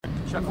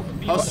Chuck,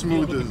 How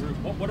smooth is it?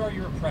 What are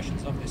your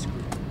impressions of this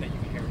group that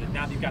you've inherited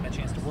now that you've gotten a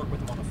chance to work with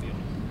them on the field?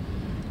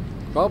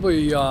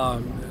 Probably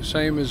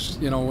same as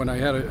when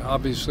I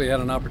obviously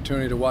had an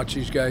opportunity to watch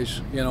these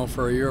guys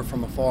for a year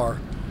from afar.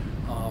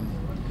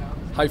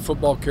 High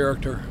football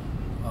character,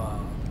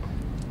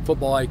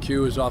 football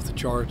IQ is off the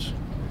charts.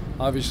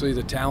 Obviously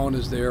the talent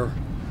is there.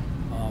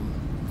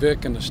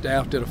 Vic and the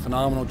staff did a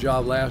phenomenal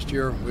job last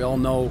year. We all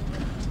know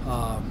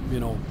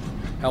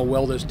how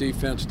well this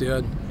defense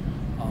did.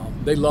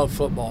 They love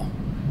football.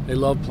 They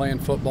love playing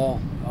football.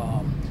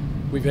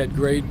 We've had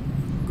great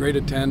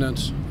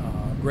attendance,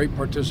 great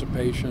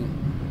participation.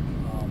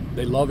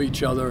 They love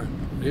each other.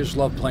 They just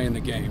love playing the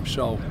game.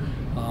 So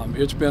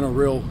it's been a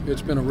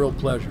real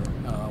pleasure.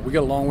 We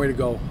got a long way to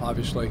go,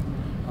 obviously,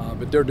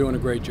 but they're doing a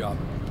great job.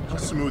 How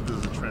smooth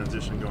is the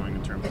transition going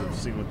in terms of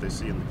seeing what they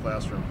see in the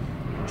classroom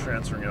and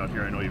transferring out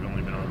here? I know you've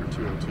only been over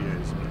 2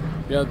 OTAs.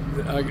 But.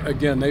 Yeah,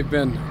 again, they've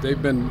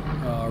been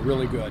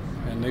really good,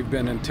 and they've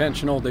been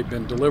intentional. They've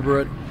been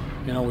deliberate.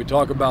 We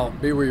talk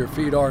about be where your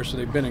feet are, so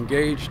they've been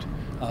engaged.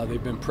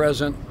 They've been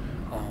present.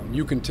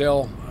 You can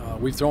tell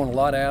we've thrown a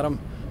lot at them.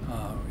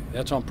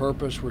 That's on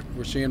purpose.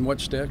 We're seeing what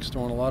sticks,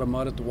 throwing a lot of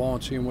mud at the wall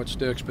and seeing what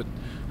sticks, but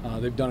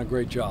they've done a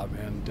great job,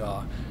 and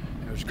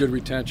there's good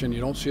retention. You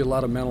don't see a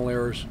lot of mental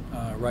errors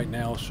right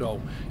now,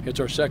 so it's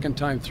our second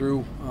time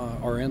through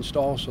our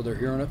install, so they're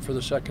hearing it for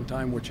the second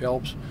time, which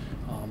helps.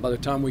 By the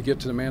time we get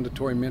to the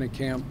mandatory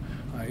minicamp,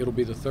 it'll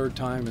be the third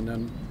time, and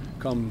then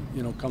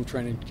come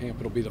training camp,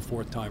 it'll be the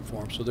fourth time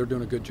for them. So they're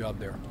doing a good job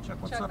there. Chuck,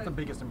 what's the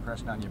biggest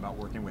impression on you about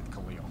working with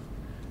Khalil?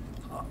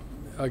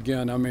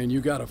 Again, I mean,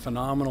 you got a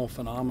phenomenal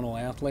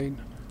athlete.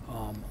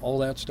 All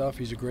that stuff.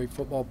 He's a great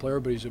football player,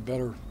 but he's a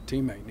better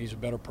teammate and he's a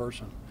better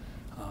person.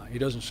 He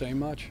doesn't say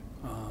much,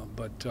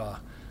 but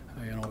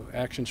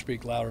actions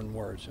speak louder than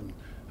words. And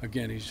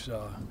again, he's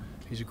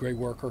a great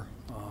worker.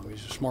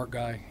 He's a smart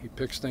guy. He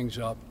picks things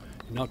up.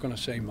 He's not going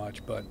to say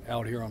much, but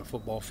out here on the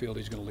football field,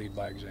 he's going to lead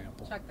by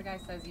example. Chuck, the guy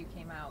says you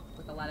came out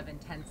with a lot of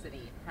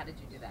intensity. How did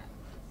you do that?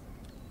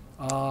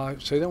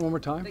 Say that one more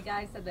time. The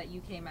guy said that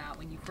you came out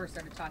when you first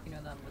started talking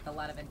to them with a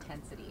lot of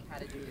intensity. How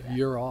did you do that?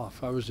 You're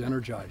off. I was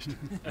energized.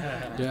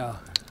 Yeah,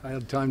 I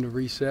had time to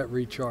reset,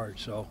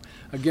 recharge. So,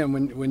 again,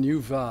 when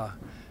you've,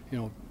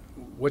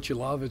 what you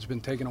love has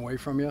been taken away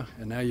from you,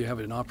 and now you have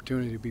an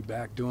opportunity to be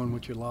back doing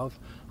what you love.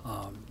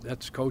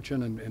 That's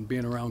coaching and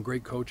being around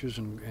great coaches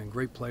and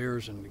great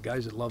players and the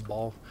guys that love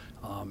ball.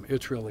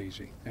 It's real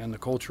easy. And the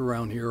culture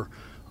around here,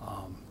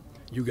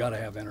 you got to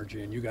have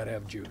energy and you got to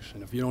have juice.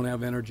 And if you don't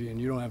have energy and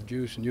you don't have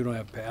juice and you don't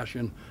have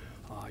passion,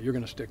 you're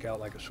going to stick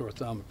out like a sore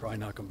thumb and probably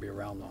not going to be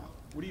around long.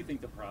 What do you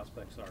think the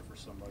prospects are for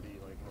somebody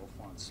like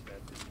Roquan Smith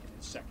in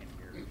his second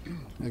year?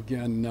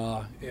 Again,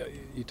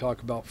 you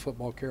talk about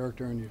football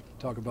character and you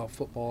talk about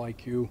football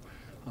IQ.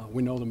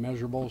 We know the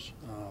measurables.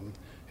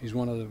 He's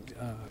one of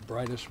the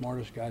brightest,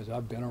 smartest guys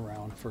I've been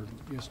around for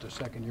just a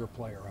second-year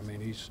player. I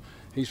mean,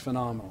 he's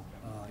phenomenal.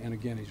 And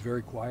again, he's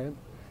very quiet.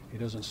 He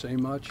doesn't say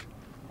much.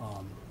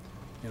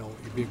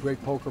 He'd be a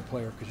great poker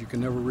player because you can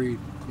never read,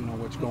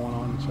 what's going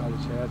on inside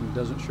his head, and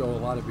doesn't show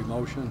a lot of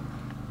emotion,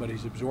 but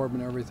he's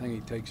absorbing everything. He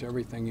takes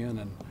everything in,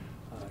 and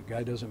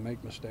guy doesn't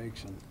make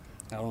mistakes. And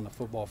out on the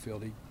football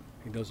field,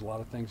 he does a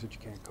lot of things that you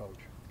can't coach.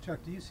 Chuck,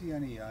 do you see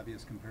any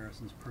obvious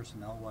comparisons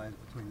personnel-wise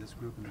between this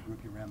group and the group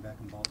you ran back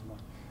in Baltimore?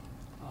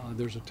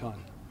 There's a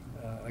ton.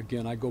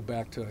 Again, I go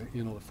back to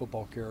the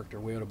football character.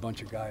 We had a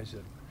bunch of guys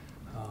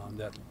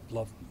that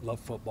love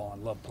football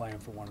and love playing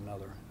for one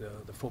another.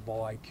 The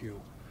football IQ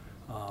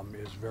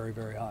is very,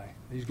 very high.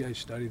 These guys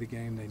study the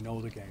game, they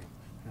know the game,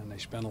 and they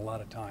spend a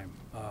lot of time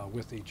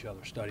with each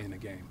other studying the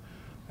game.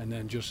 And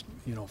then just,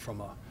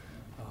 from a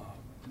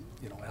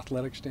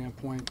athletic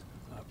standpoint,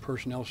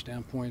 personnel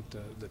standpoint,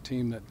 the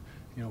team that,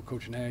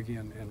 Coach Nagy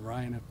and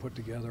Ryan have put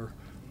together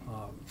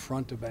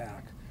front to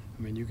back.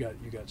 I mean, you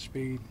got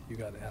speed, you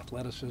got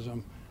athleticism,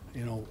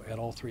 at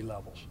all three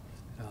levels.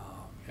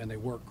 And they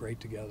work great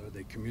together.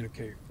 They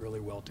communicate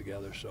really well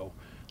together. So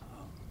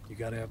you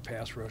got to have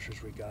pass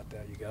rushers. We got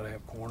that. You got to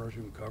have corners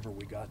who can cover.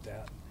 We got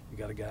that. You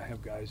got to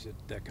have guys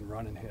that can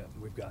run and hit.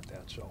 We've got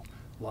that. So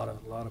a lot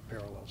of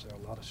parallels there.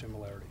 A lot of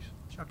similarities.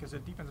 Chuck, as a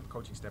defensive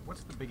coaching staff,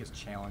 what's the biggest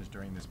challenge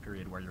during this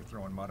period where you're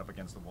throwing mud up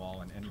against the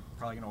wall and you're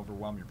probably going to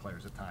overwhelm your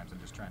players at times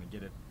and just trying to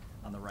get it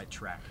on the right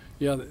track?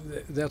 Yeah,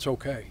 that's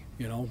okay.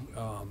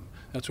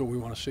 That's what we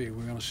want to see.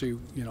 We want to see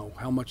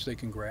how much they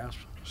can grasp,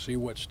 see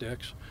what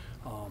sticks.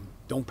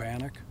 Don't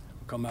panic.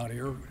 Come out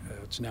here.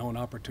 It's now an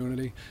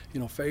opportunity.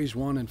 Phase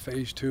 1 and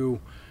phase 2,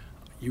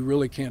 you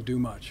really can't do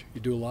much.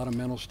 You do a lot of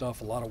mental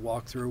stuff, a lot of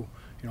walkthrough.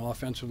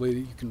 Offensively,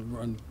 you can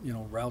run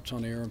routes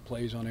on air and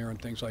plays on air and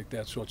things like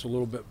that. So it's a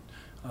little bit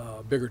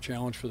bigger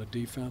challenge for the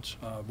defense.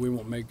 We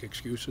won't make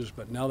excuses,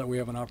 but now that we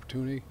have an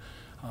opportunity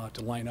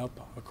to line up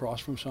across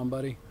from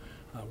somebody,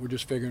 we're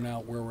just figuring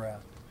out where we're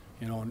at,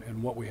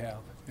 and what we have.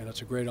 And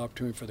it's a great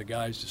opportunity for the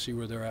guys to see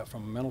where they're at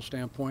from a mental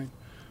standpoint,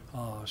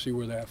 see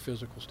where they're at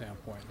physical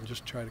standpoint, and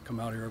just try to come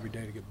out here every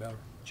day to get better.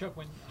 Chuck,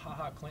 when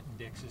HaHa Clinton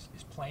Dix is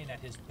playing at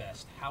his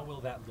best, how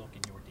will that look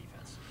in your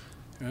defense?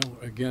 Well,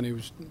 again, he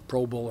was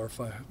Pro Bowler, if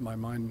my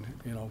mind,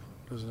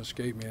 doesn't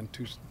escape me, in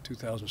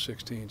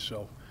 2016.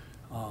 So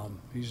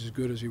he's as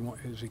good as he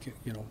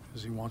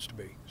wants to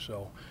be.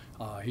 So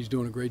he's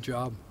doing a great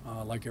job,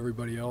 like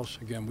everybody else.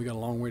 Again, we got a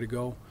long way to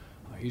go.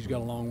 He's got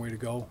a long way to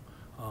go,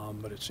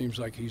 but it seems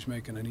like he's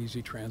making an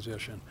easy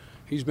transition.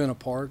 He's been a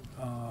part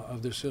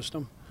of this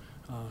system.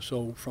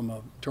 So from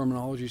a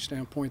terminology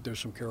standpoint, there's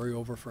some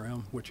carryover for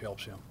him, which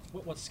helps him.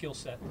 What skill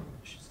set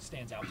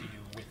stands out to you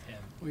with him?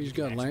 Well, he's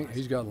got length.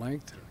 He's got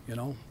length.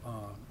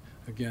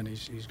 Again,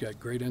 he's got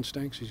great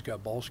instincts. He's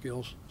got ball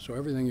skills. So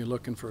everything you're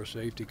looking for a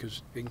safety,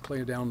 because he can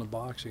play down the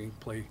box. He can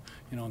play,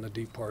 in the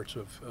deep parts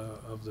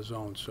of the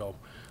zone. So,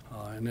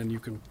 and then you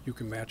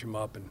can match him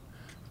up and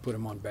put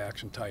him on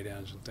backs and tight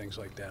ends and things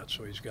like that.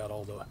 So he's got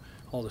all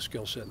the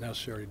skill set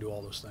necessary to do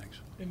all those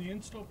things. In the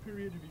install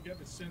period, have you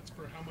gotten a sense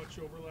for how much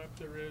overlap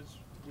there is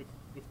with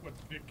what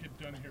Vic had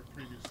done here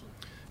previously?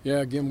 Yeah,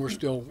 again, we're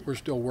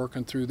still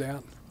working through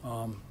that.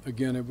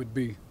 Again, it would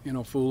be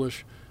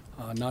foolish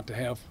not to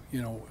have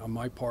on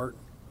my part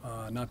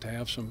not to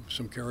have some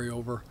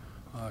carryover,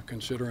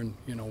 considering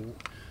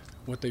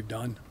what they've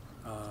done.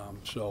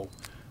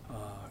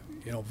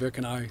 Vic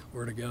and I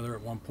were together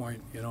at one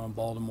point in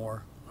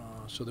Baltimore,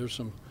 so there's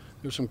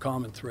some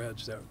common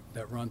threads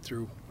that run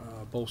through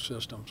both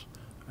systems,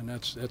 and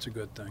that's a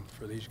good thing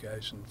for these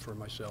guys and for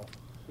myself.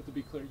 But to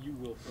be clear, you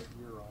will put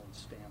your own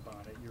stamp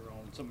on it,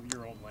 some of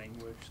your own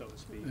language, so to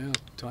speak. Yeah,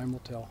 time will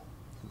tell.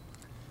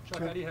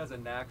 Chuck, Eddie has a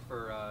knack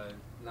for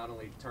not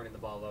only turning the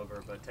ball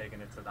over, but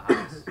taking it to the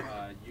house.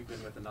 You've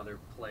been with another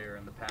player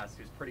in the past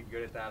who's pretty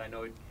good at that. I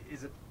know, you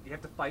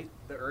have to fight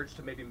the urge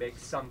to maybe make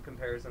some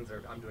comparisons,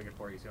 or I'm doing it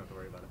for you, so you don't have to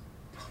worry about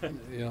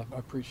it. Yeah, I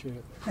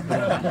appreciate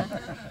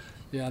it.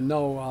 Yeah,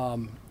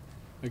 no,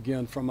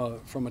 again, from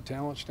a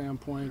talent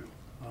standpoint,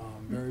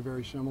 very,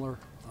 very similar.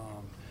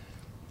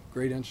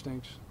 Great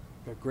instincts,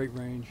 got great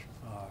range,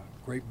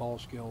 great ball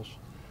skills.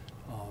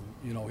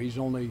 He's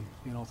only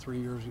 3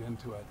 years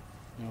into it.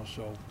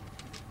 So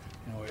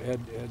Ed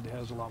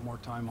has a lot more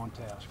time on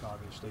task,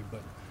 obviously,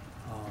 but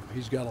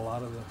he's got a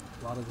lot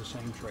of the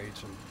same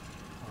traits, and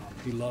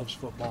he loves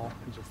football.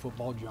 He's a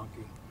football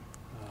junkie,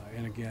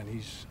 and again,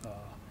 he's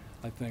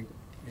I think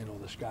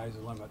the sky's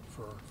the limit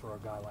for a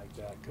guy like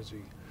that, because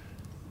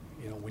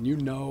when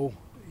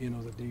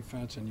the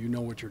defense and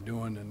what you're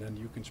doing, and then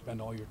you can spend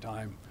all your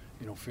time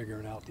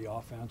figuring out the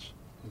offense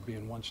and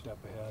being one step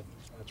ahead.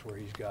 That's where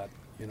he's got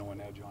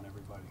an edge on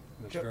everybody.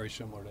 And it's very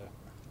similar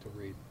to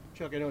Reed.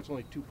 Chuck, I know it's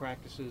only 2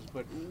 practices,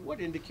 but what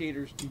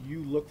indicators do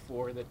you look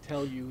for that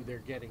tell you they're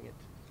getting it?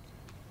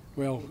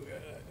 Well,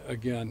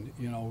 again,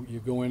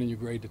 you go in and you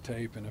grade the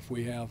tape, and if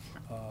we have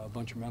a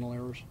bunch of mental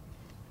errors,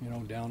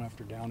 down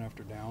after down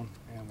after down,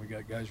 and we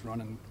got guys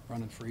running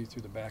free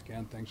through the back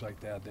end, things like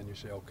that, then you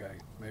say, okay,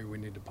 maybe we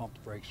need to pump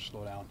the brakes and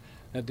slow down.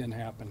 That didn't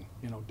happen,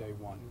 day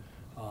one.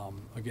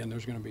 Again,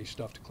 there's going to be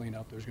stuff to clean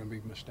up. There's going to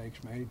be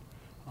mistakes made,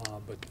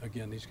 but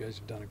again, these guys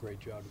have done a great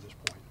job at this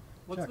point.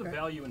 What's the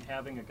value in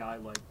having a guy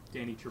like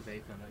Danny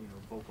Trevathan,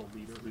 a vocal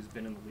leader who's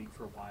been in the league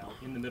for a while,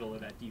 in the middle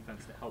of that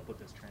defense to help with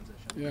this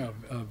transition? Yeah,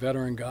 a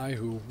veteran guy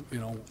who,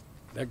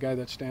 that guy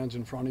that stands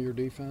in front of your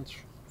defense,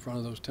 in front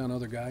of those 10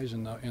 other guys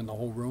in the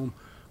whole room,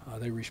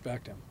 they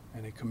respect him,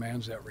 and he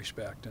commands that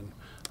respect. And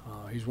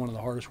he's one of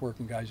the hardest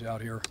working guys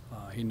out here.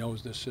 He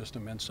knows this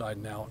system inside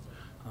and out.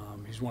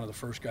 He's one of the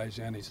first guys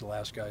in. He's the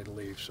last guy to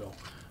leave. So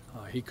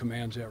he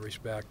commands that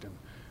respect,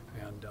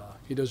 and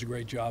he does a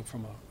great job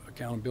from a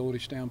accountability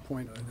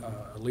standpoint,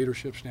 a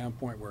leadership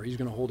standpoint, where he's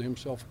going to hold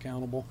himself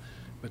accountable,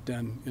 but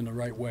then in the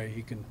right way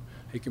he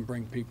can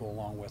bring people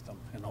along with him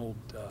and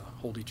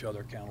hold each other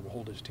accountable,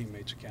 hold his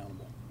teammates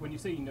accountable. When you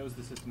say he knows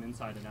the system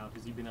inside and out,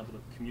 has he been able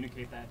to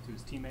communicate that to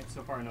his teammates?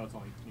 So far, I know it's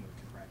only 2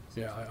 practices.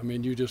 Yeah, I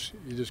mean, you just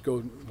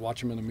go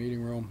watch him in the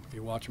meeting room,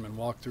 you watch him in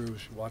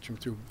walkthroughs, you watch him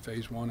through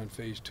phase 1 and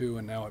phase 2,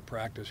 and now at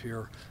practice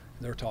here,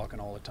 they're talking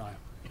all the time.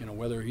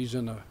 Whether he's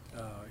in the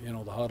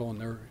the huddle and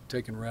they're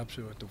taking reps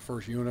at the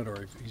first unit,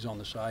 or if he's on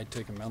the side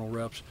taking mental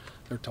reps,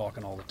 they're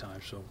talking all the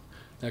time. So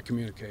that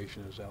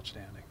communication is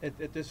outstanding.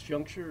 At this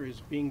juncture,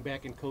 is being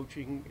back in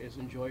coaching as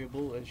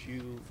enjoyable as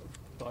you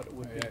thought it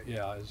would be?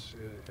 Yeah,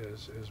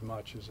 as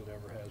much as it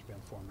ever has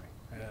been for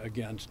me.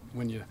 Again,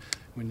 when you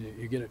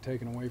get it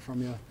taken away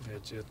from you,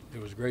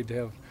 it was great to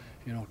have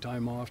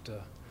time off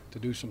to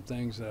do some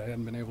things that I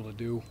hadn't been able to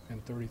do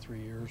in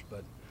 33 years.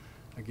 But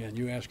again,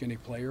 you ask any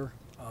player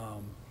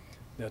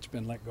that's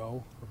been let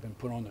go or been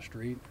put on the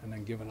street and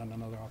then given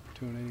another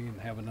opportunity and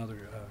have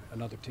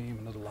another team,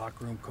 another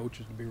locker room,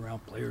 coaches to be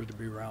around, players to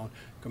be around,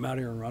 come out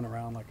here and run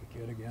around like a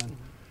kid again,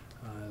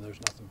 there's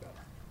nothing better.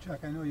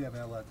 Chuck, I know you haven't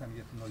had a lot of time to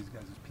get to know these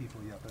guys as people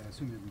yet, but I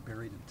assume you've been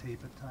buried in tape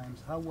at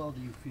times. How well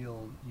do you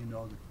feel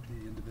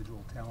the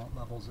individual talent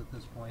levels at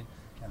this point,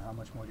 and how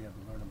much more do you have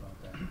to learn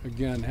about that?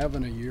 Again,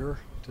 having a year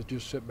to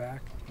just sit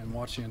back and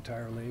watch the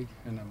entire league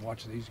and then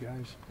watch these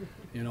guys,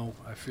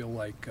 I feel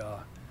like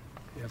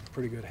you have a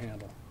pretty good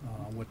handle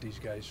on what these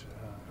guys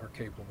are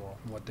capable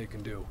of and what they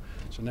can do.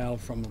 So now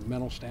from a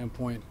mental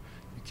standpoint,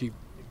 you keep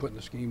putting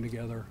the scheme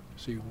together,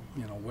 see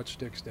what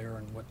sticks there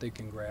and what they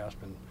can grasp,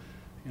 and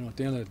you know, at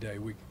the end of the day,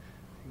 we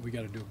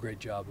got to do a great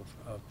job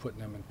of putting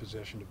them in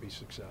position to be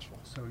successful.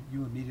 So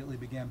you immediately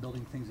began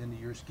building things into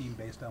your scheme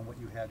based on what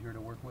you had here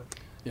to work with?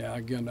 Yeah,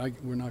 again,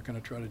 we're not going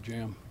to try to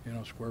jam, you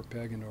know, square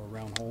peg into a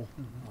round hole.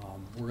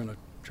 We're going to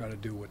try to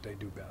do what they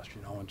do best,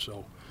 you know, and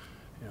so,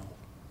 you know,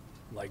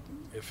 like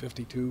if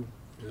 52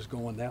 is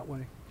going that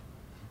way,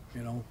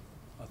 you know,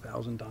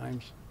 1,000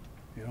 times,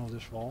 you know,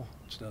 this fall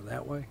instead of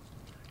that way,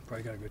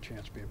 probably got a good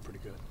chance of being pretty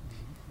good.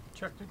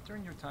 Chuck,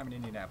 during your time in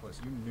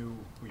Indianapolis, you knew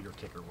who your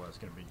kicker was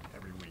going to be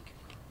every week.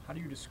 How do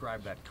you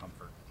describe that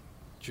comfort?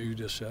 You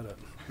just said it.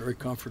 Very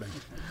comforting.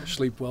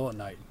 Sleep well at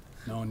night,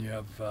 knowing you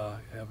have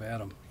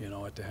Adam, you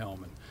know, at the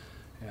helm,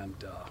 and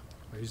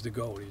he's the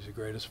GOAT. He's the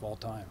greatest of all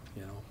time,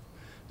 you know.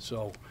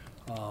 So,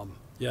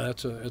 yeah,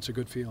 it's a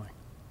good feeling.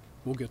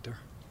 We'll get there.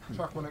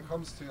 Chuck, when it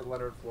comes to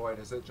Leonard Floyd,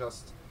 is it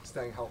just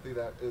staying healthy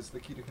that is the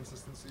key to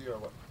consistency, or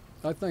what?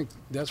 I think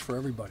that's for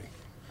everybody.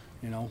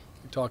 You know,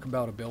 you talk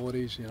about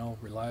abilities, you know,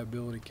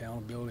 reliability,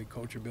 accountability,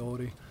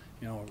 coachability.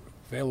 You know,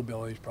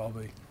 availability is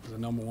probably the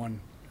number one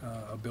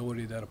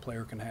ability that a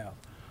player can have.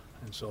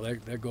 And so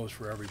that goes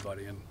for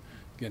everybody. And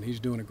again, he's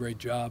doing a great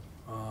job.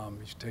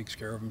 He takes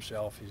care of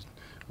himself. He's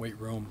weight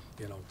room,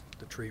 you know,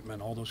 the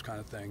treatment, all those kind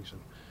of things.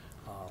 And,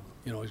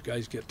 you know, his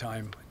guys get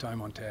time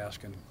on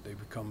task, and they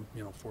become,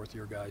 you know,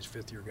 4th-year guys,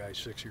 5th-year guys,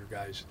 6th-year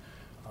guys.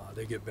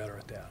 They get better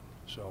at that.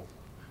 So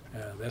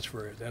that's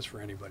for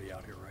anybody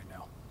out here right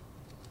now.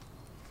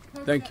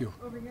 Thank you.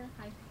 Over here,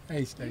 hi.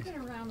 Hey, Stacey. You've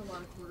been around a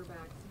lot of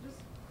quarterbacks. So just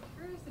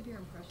curious of your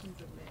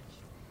impressions of Mitch.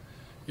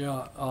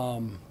 Yeah,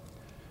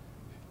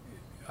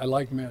 I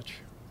like Mitch,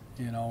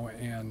 you know,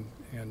 and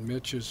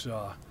Mitch is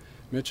a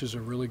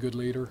really good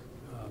leader.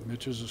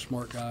 Mitch is a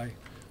smart guy.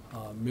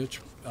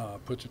 Mitch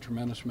puts a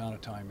tremendous amount of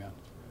time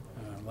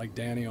in. Like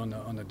Danny on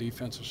the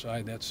defensive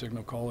side, that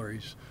signal caller,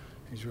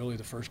 he's really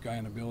the first guy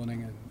in the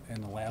building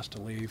and the last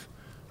to leave.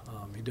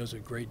 He does a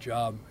great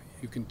job.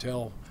 You can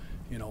tell,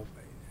 you know,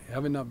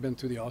 having not been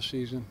through the off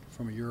season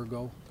from a year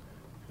ago,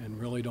 and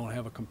really don't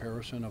have a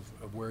comparison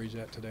of where he's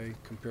at today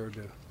compared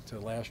to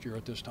last year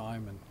at this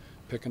time, and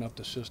picking up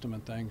the system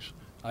and things,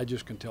 I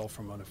just can tell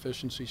from an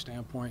efficiency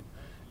standpoint,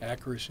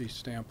 accuracy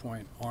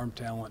standpoint, arm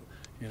talent,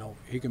 you know,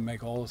 he can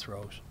make all the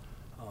throws.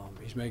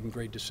 He's making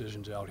great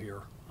decisions out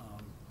here.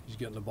 He's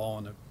getting the ball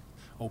in the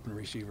open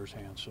receiver's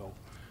hands. So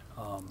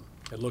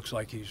it looks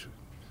like he's,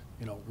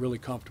 you know, really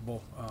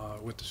comfortable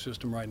with the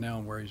system right now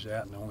and where he's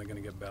at, and only going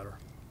to get better.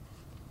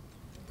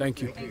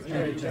 Thank you. Thanks,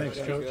 Coach. Thanks,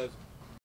 Coach.